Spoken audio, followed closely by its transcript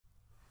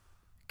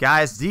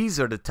Guys, these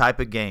are the type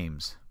of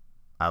games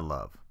I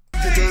love.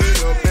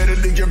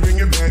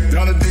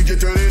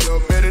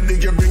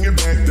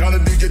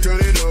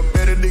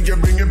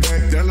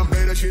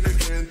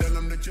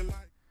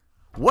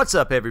 What's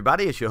up,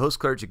 everybody? It's your host,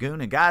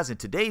 Clericdragoon, and guys, in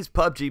today's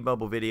PUBG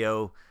mobile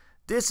video,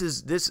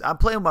 I'm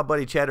playing with my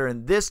buddy Cheddar,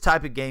 and this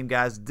type of game,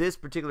 guys, this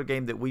particular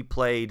game that we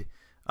played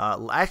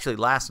actually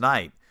last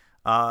night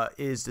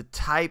is the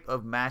type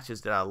of matches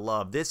that I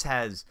love. This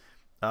has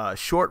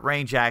short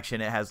range action,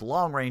 it has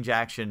long range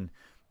action,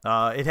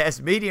 it has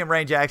medium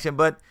range action,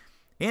 but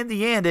in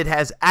the end, it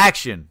has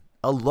action,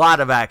 a lot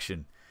of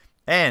action,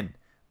 and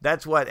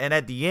that's what. And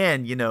at the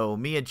end, you know,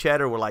 me and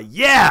Cheddar were like,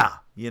 yeah,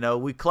 you know,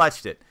 we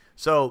clutched it.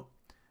 So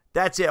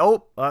that's it.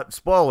 Oh,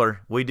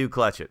 spoiler, we do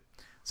clutch it.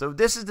 So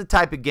this is the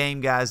type of game,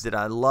 guys, that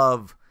I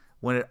love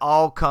when it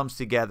all comes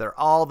together.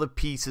 All the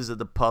pieces of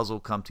the puzzle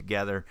come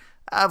together.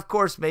 Of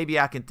course, maybe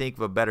I can think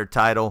of a better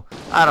title.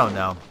 I don't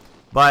know,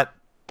 but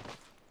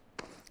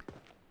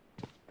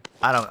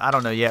I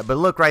don't know yet. But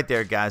look right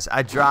there, guys.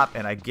 I drop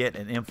and I get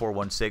an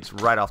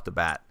M416 right off the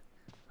bat.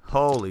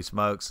 Holy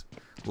smokes,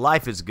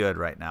 life is good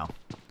right now.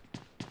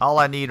 All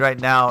I need right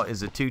now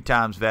is a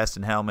 2x vest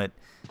and helmet,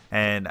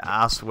 and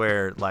I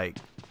swear, like,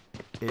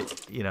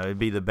 it'd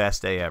be the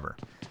best day ever.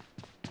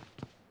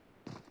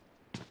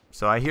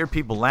 So I hear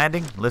people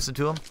landing. Listen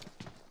to them.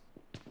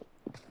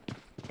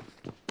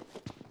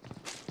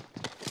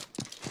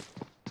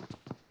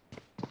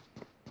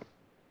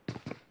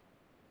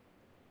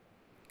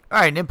 All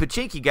right, and in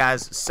Pubg,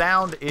 guys,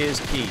 sound is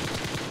key.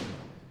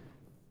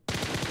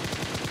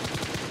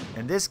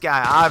 And this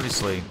guy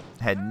obviously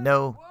had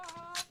no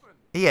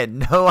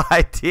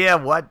idea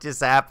what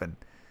just happened.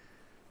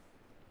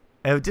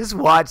 And just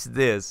watch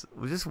this.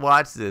 Just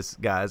watch this,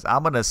 guys.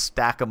 I'm going to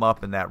stack them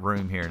up in that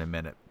room here in a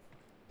minute.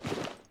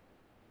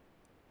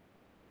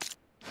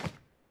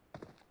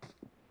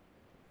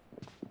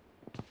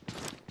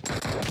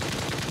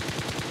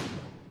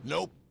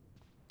 Nope.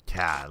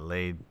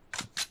 Golly.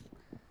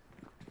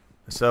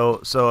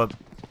 So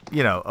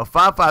you know, a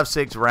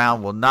 5.56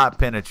 round will not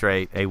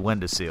penetrate a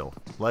windowsill.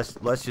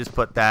 Let's just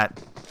put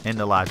that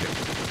into logic.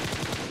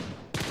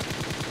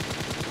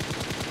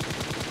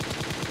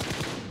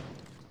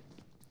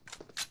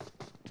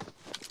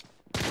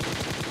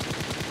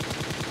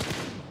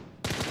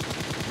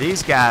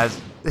 These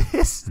guys,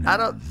 this is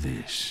a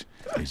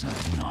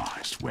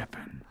nice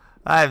weapon.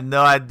 I have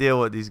no idea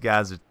what these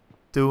guys are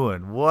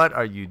doing. What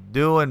are you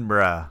doing,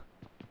 bruh?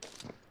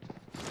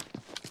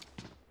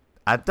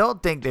 I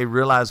don't think they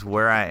realize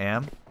where I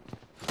am.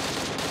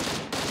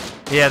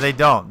 Yeah, they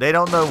don't. They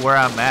don't know where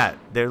I'm at.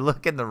 They're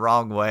looking the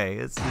wrong way.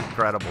 It's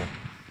incredible.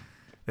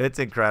 It's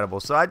incredible.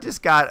 So I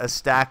just got a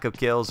stack of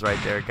kills right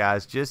there,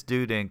 guys, just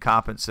due to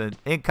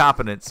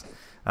incompetence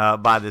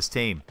by this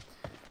team.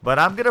 But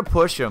I'm going to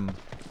push them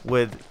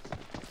with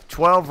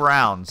 12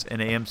 rounds in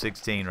an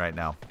M16 right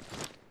now.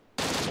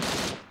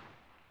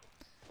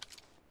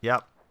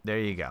 Yep, there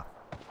you go.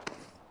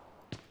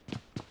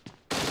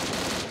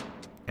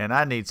 And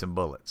I need some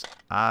bullets.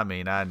 I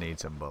mean, I need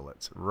some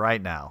bullets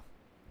right now.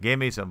 Give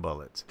me some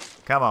bullets.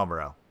 Come on,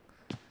 bro.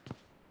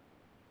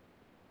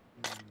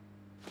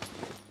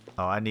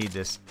 Oh, I need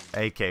this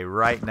AK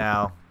right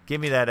now. Give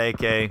me that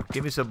AK.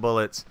 Give me some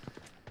bullets.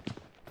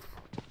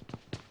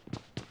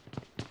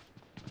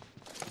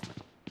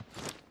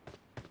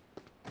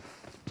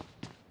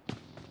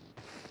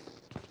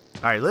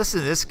 All right, listen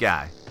to this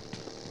guy.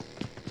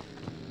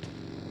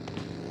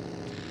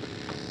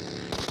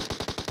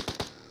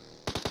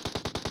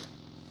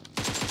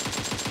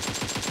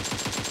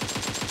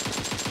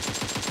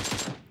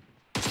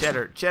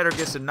 Cheddar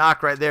gets a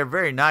knock right there.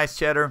 Very nice,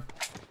 Cheddar.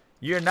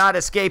 You're not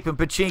escaping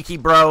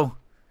Pubg, bro.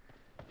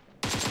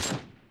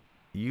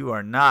 You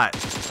are not.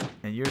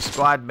 And your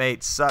squad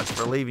mates suck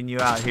for leaving you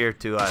out here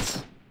to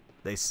us.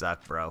 They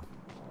suck, bro.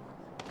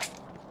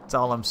 That's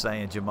all I'm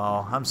saying,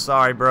 Jamal. I'm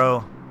sorry,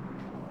 bro.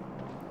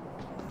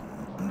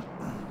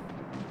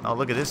 Oh,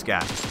 look at this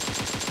guy.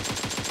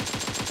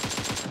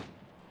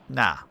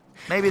 Nah.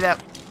 Maybe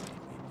that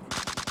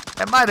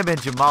might have been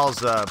Jamal's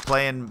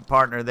playing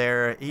partner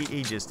there.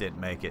 He just didn't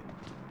make it.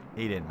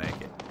 He didn't make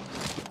it.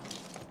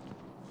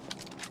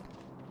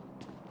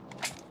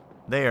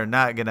 They are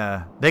not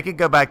gonna. They can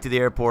go back to the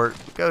airport,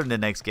 go to the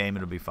next game,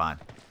 it'll be fine.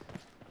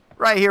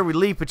 Right here we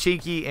leave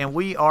Pubg and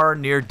we are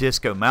near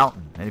Disco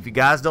Mountain. And if you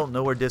guys don't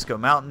know where Disco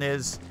Mountain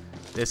is,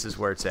 this is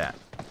where it's at.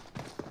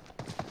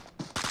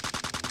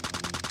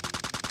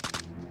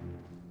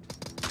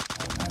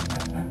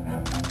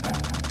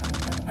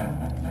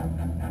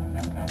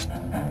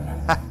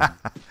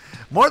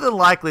 More than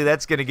likely,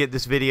 that's going to get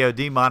this video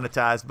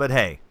demonetized. But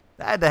hey,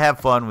 I had to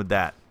have fun with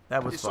that.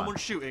 That was fun. Is someone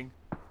shooting?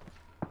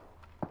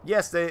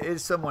 Yes, there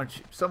is someone.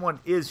 Someone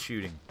is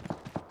shooting.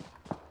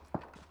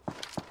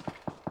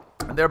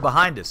 And they're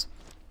behind us.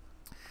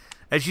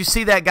 As you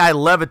see that guy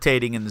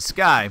levitating in the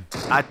sky,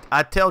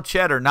 I tell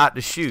Cheddar not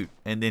to shoot,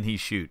 and then he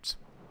shoots.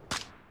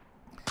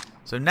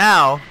 So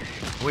now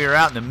we are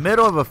out in the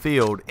middle of a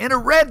field in a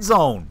red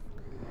zone.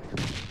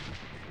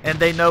 And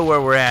they know where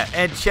we're at.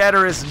 And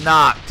Cheddar is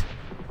knocked.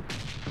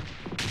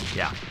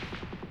 Yeah.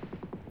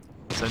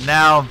 So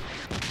now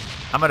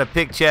I'm going to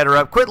pick Cheddar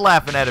up. Quit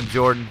laughing at him,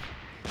 Jordan.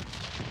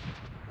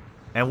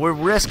 And we're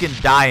risking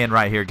dying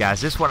right here,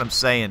 guys. This is what I'm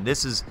saying.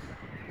 This is,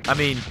 I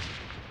mean,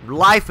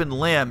 life and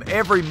limb.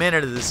 Every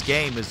minute of this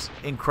game is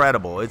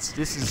incredible. It's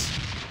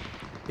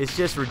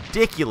just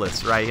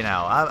ridiculous right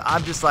now.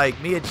 I'm just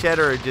like, me and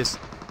Cheddar are just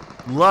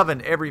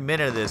loving every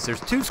minute of this.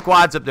 There's 2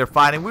 squads up there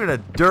fighting. We're going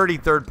to dirty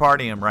third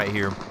party them right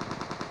here.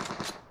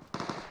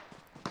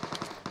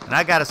 And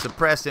I got a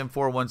suppressed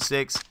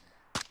M416.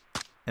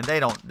 And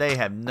they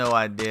have no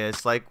idea.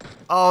 It's like,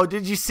 oh,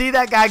 did you see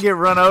that guy get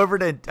run over?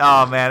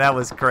 Oh, man, that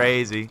was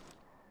crazy.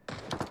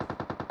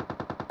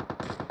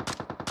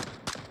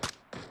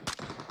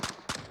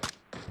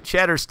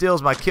 Cheddar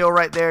steals my kill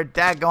right there.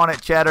 Daggone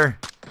it, Cheddar.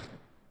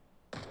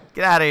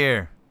 Get out of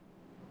here.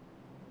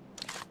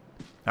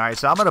 All right,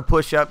 so I'm going to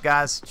push up,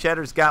 guys.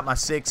 Cheddar's got my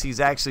 6. He's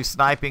actually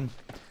sniping.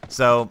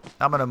 So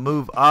I'm going to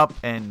move up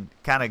and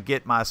kind of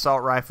get my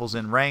assault rifles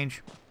in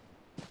range.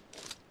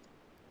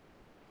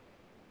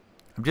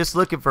 I'm just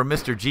looking for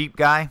Mr. Jeep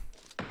guy.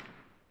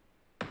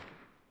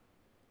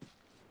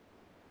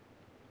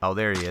 Oh,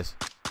 there he is.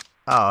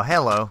 Oh,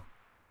 hello.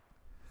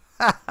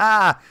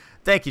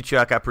 Thank you,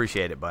 Chuck. I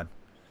appreciate it, bud.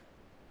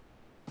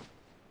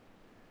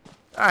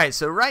 All right,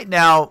 so right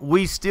now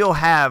we still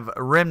have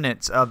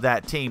remnants of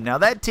that team. Now,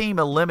 that team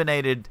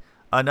eliminated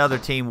another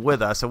team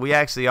with us, so we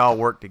actually all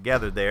worked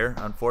together there,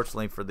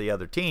 unfortunately for the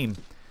other team,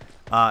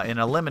 and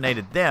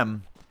eliminated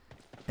them.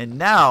 And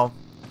now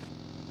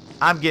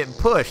I'm getting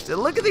pushed. And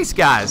look at these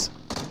guys.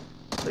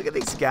 Look at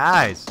these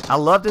guys. I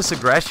love this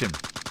aggression.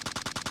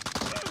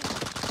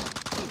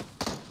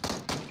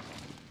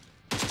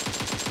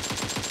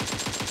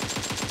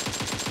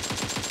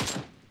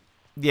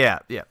 Yeah.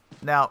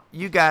 Now,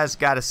 you guys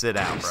got to sit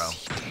down, bro.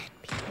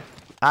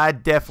 I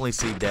definitely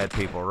see dead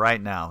people right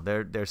now.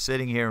 They're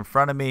sitting here in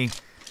front of me,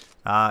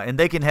 and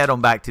they can head on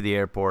back to the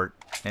airport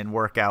and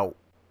work out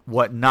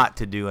what not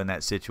to do in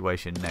that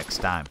situation next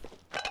time.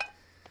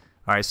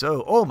 All right,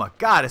 so, oh my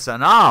God, it's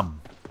an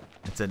ARM.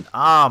 It's an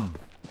ARM.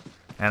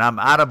 And I'm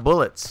out of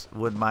bullets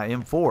with my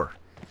M4.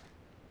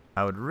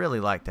 I would really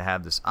like to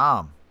have this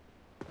ARM.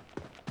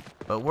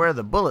 But where are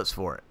the bullets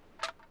for it?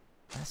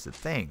 That's the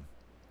thing.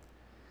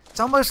 It's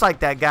almost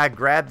like that guy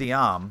grabbed the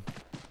ARM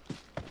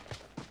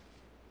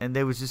and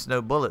there was just no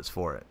bullets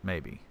for it,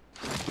 maybe.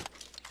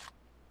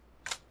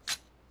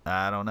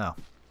 I don't know.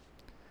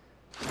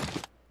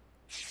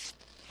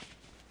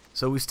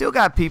 So we still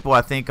got people,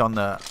 I think, on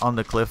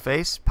the cliff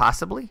face,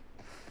 possibly.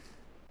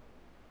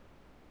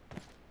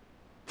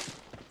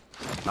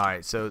 All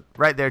right, so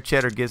right there,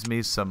 Cheddar gives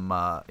me some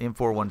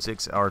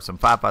M416 or some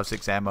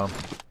 5.56 ammo.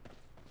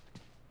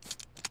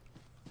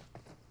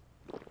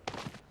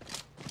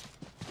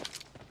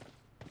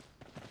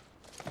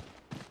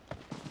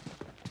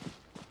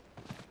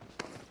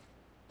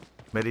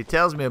 But he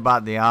tells me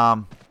about the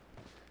ARM,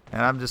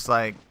 and I'm just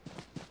like,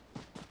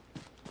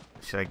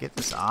 should I get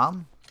this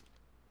ARM?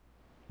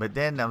 But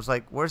then I was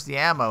like, where's the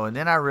ammo? And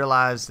then I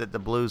realized that the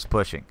blue's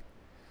pushing.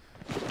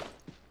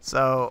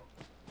 So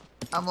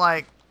I'm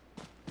like,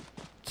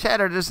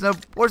 Cheddar, there's no,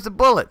 where's the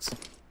bullets?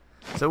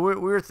 So we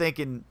were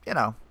thinking, you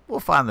know, we'll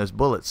find those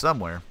bullets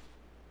somewhere.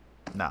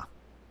 No.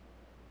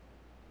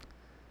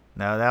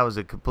 No, that was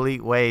a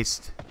complete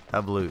waste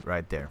of loot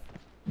right there.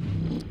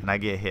 And I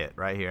get hit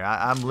right here.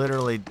 I'm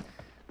literally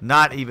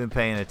not even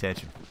paying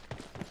attention.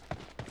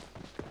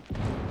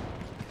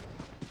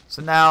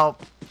 So now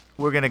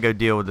we're going to go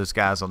deal with those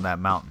guys on that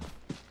mountain.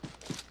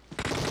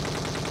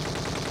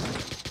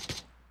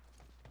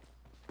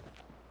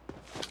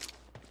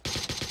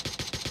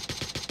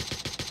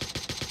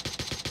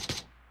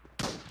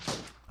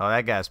 Oh,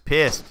 that guy's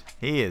pissed.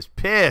 He is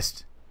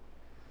pissed.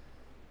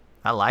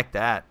 I like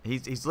that.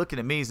 He's looking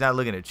at me. He's not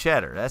looking at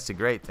Cheddar. That's the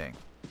great thing.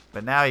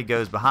 But now he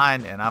goes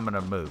behind, and I'm going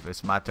to move.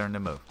 It's my turn to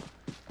move.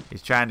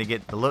 He's trying to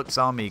get the looks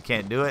on me. He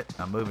can't do it.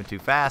 I'm moving too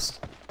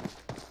fast.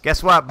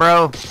 Guess what,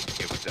 bro?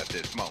 It was at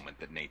this moment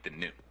that Nathan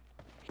knew.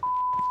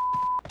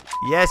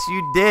 Yes,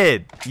 you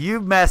did. You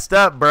messed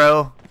up,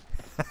 bro.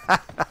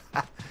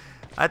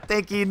 I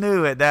think he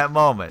knew at that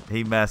moment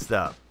he messed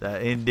up.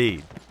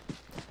 Indeed.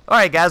 All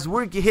right, guys,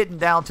 we're hitting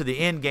down to the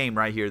end game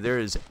right here. There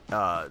is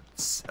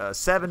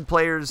 7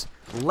 players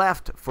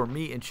left for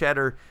me and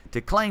Cheddar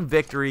to claim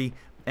victory,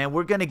 and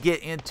we're going to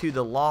get into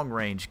the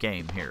long-range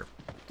game here.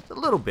 Just a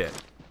little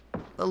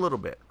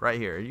bit right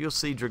here. You'll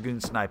see Dragoon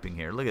sniping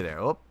here. Look at there.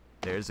 Oh,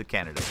 there's the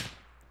candidate.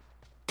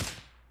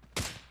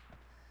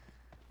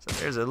 So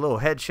there's a little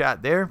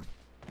headshot there.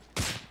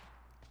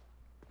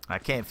 I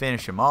can't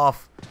finish him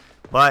off,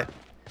 but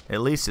at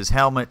least his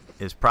helmet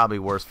is probably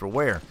worse for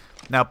wear.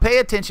 Now, pay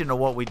attention to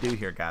what we do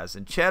here, guys.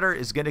 And Cheddar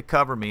is going to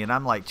cover me. And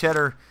I'm like,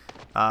 Cheddar,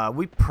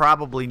 we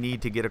probably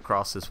need to get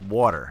across this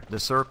water. The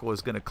circle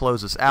is going to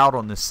close us out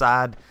on this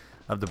side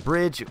of the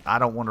bridge. I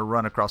don't want to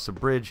run across the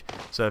bridge.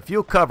 So if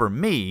you'll cover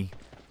me,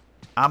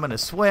 I'm going to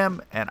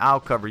swim, and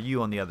I'll cover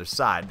you on the other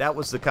side. That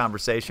was the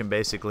conversation,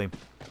 basically.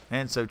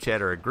 And so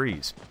Cheddar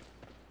agrees.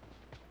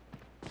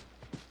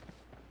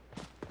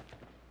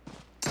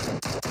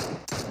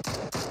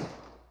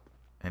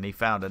 And he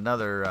found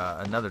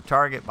another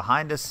target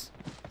behind us.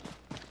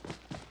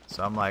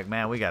 So I'm like,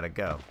 man, we gotta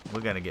go. We're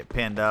gonna get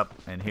pinned up,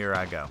 and here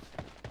I go.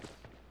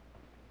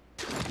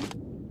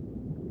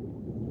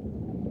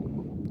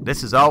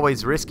 This is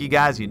always risky,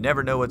 guys. You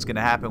never know what's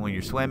gonna happen when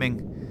you're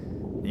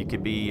swimming. You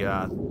could be,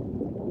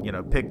 you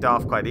know, picked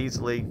off quite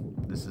easily.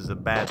 This is a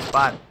bad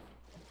spot.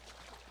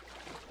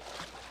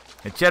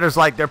 And Cheddar's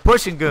like, they're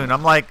pushing Goon.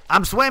 I'm like,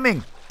 I'm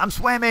swimming. I'm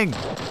swimming.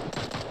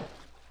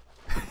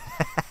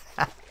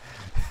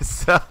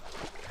 So,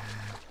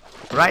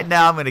 right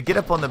now, I'm going to get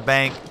up on the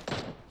bank,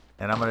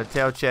 and I'm going to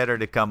tell Cheddar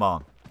to come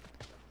on.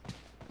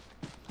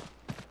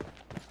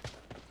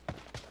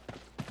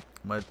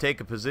 I'm going to take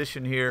a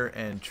position here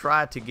and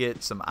try to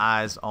get some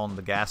eyes on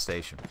the gas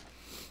station.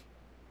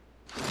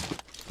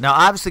 Now,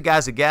 obviously,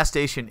 guys, the gas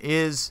station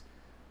is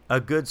a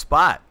good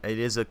spot. It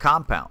is a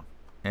compound.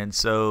 And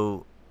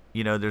so,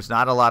 you know, there's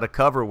not a lot of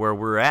cover where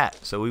we're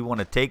at. So we want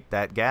to take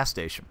that gas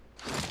station.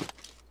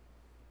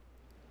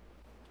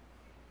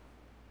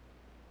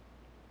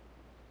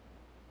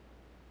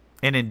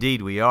 And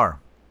indeed we are.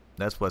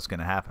 That's what's going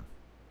to happen.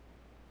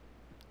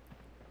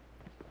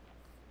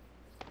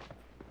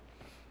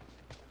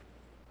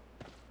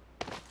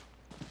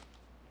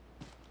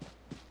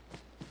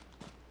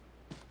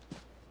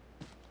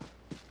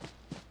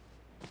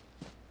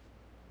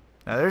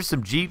 Now there's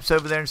some Jeeps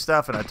over there and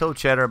stuff, and I told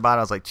Cheddar about it. I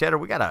was like, Cheddar,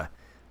 we got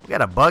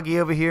a buggy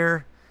over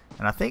here,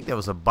 and I think there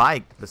was a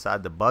bike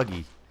beside the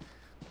buggy.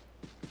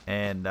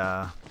 And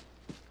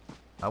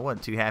I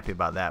wasn't too happy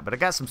about that. But I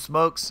got some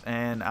smokes,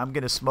 and I'm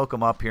going to smoke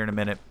them up here in a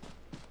minute.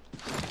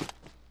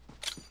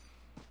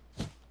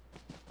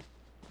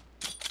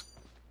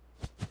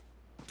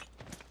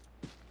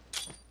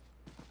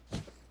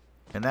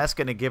 And that's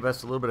going to give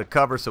us a little bit of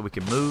cover so we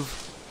can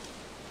move.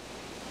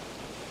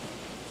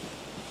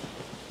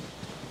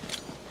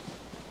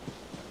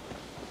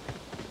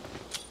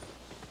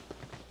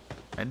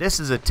 And this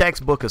is a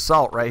textbook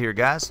assault right here,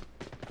 guys.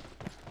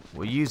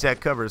 We'll use that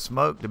cover of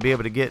smoke to be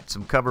able to get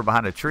some cover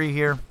behind a tree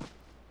here.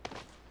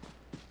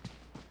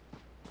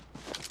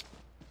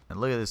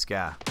 And look at this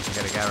guy. We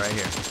got a guy right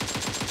here.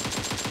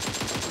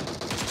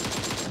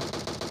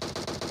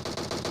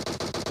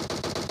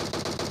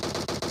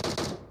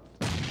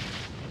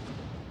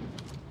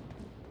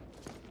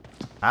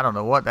 I don't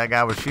know what that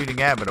guy was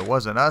shooting at, but it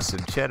wasn't us,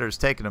 and Cheddar's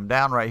taking him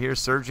down right here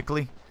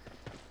surgically.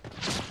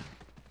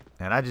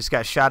 And I just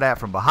got shot at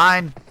from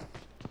behind.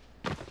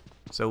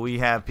 So we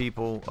have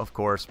people, of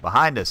course,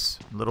 behind us.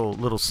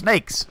 Little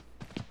snakes.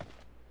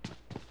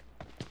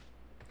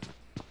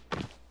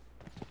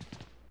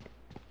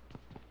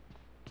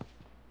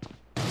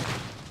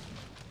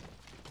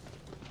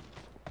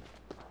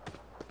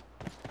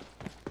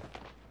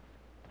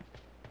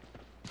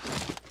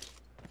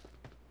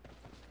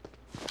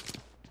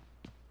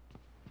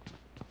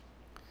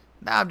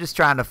 Now I'm just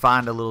trying to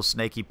find a little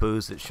snaky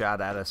poos that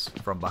shot at us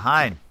from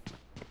behind.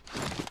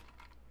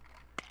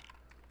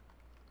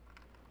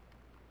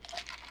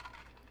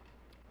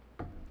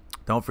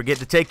 Don't forget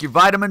to take your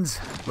vitamins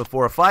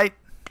before a fight.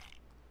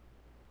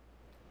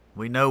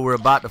 We know we're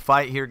about to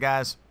fight here,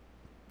 guys.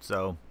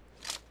 So,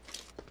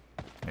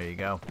 there you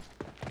go.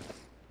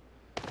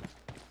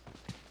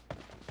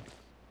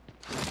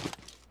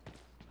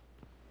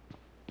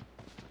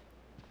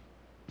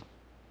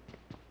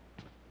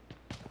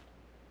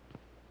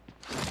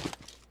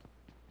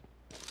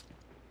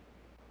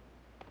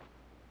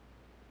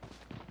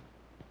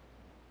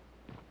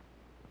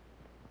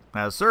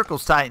 Now the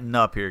circle's tightened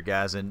up here,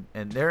 guys, and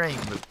there ain't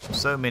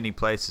so many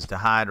places to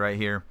hide right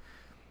here.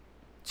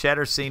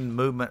 Cheddar's seen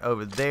movement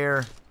over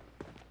there.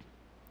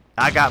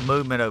 I got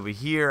movement over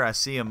here. I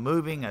see him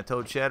moving. I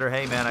told Cheddar,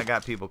 hey man, I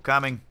got people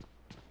coming.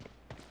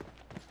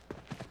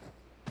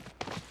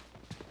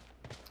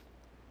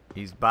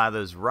 He's by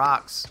those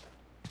rocks.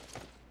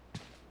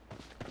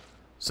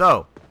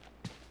 So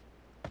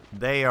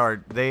they are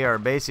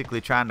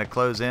basically trying to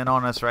close in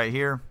on us right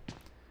here.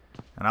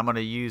 And I'm going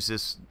to use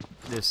this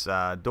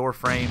door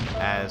frame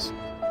as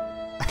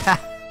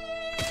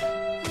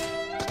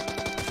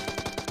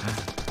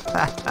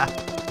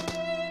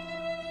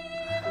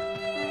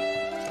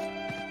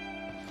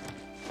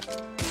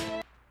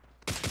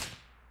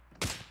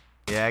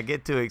yeah, I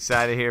get too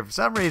excited here. For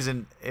some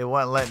reason, it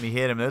wouldn't let me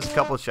hit him. There's a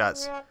couple of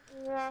shots.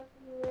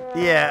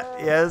 Yeah,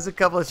 there's a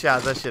couple of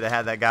shots. I should have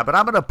had that guy. But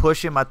I'm going to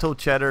push him. I told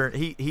Cheddar.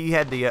 He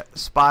had the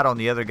spot on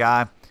the other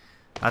guy.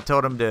 I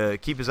told him to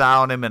keep his eye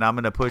on him, and I'm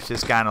going to push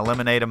this guy and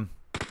eliminate him.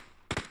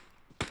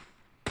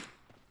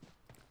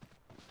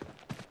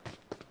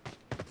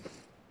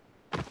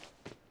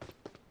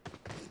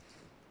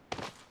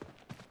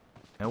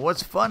 And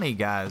what's funny,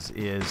 guys,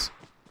 is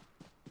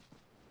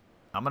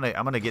I'm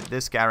gonna get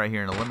this guy right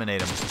here and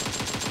eliminate him.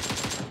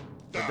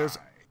 But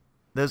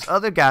those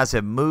other guys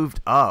have moved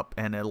up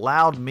and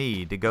allowed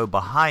me to go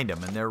behind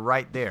them, and they're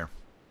right there.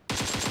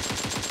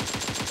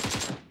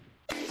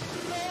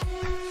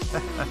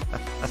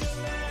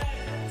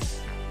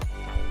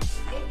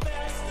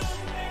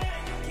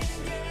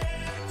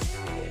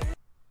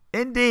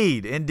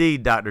 Indeed,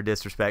 indeed, Dr.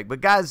 Disrespect.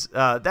 But guys,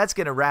 that's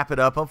going to wrap it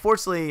up.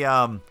 Unfortunately,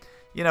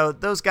 you know,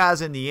 those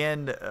guys in the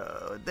end,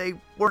 they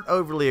weren't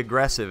overly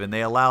aggressive, and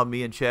they allowed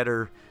me and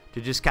Cheddar to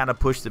just kind of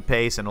push the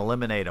pace and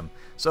eliminate them.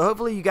 So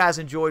hopefully you guys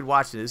enjoyed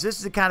watching this. This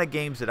is the kind of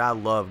games that I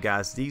love,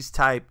 guys. These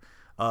type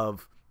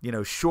of, you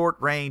know, short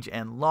range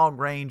and long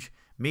range,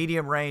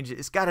 medium range.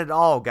 It's got it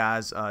all,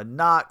 guys.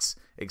 Knocks,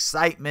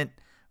 excitement.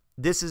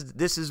 This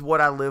is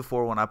what I live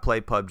for when I play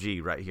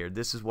PUBG right here.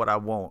 This is what I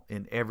want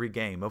in every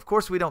game. Of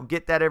course, we don't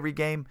get that every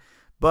game,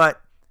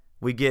 but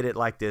we get it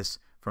like this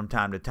from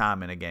time to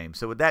time in a game.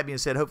 So with that being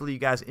said, hopefully you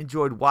guys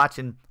enjoyed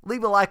watching.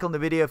 Leave a like on the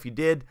video if you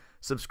did.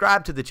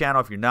 Subscribe to the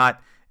channel if you're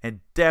not. And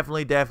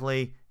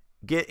definitely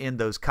get in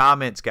those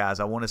comments, guys.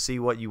 I want to see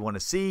what you want to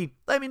see.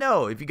 Let me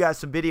know if you got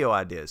some video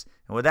ideas.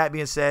 And with that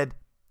being said,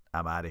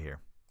 I'm out of here.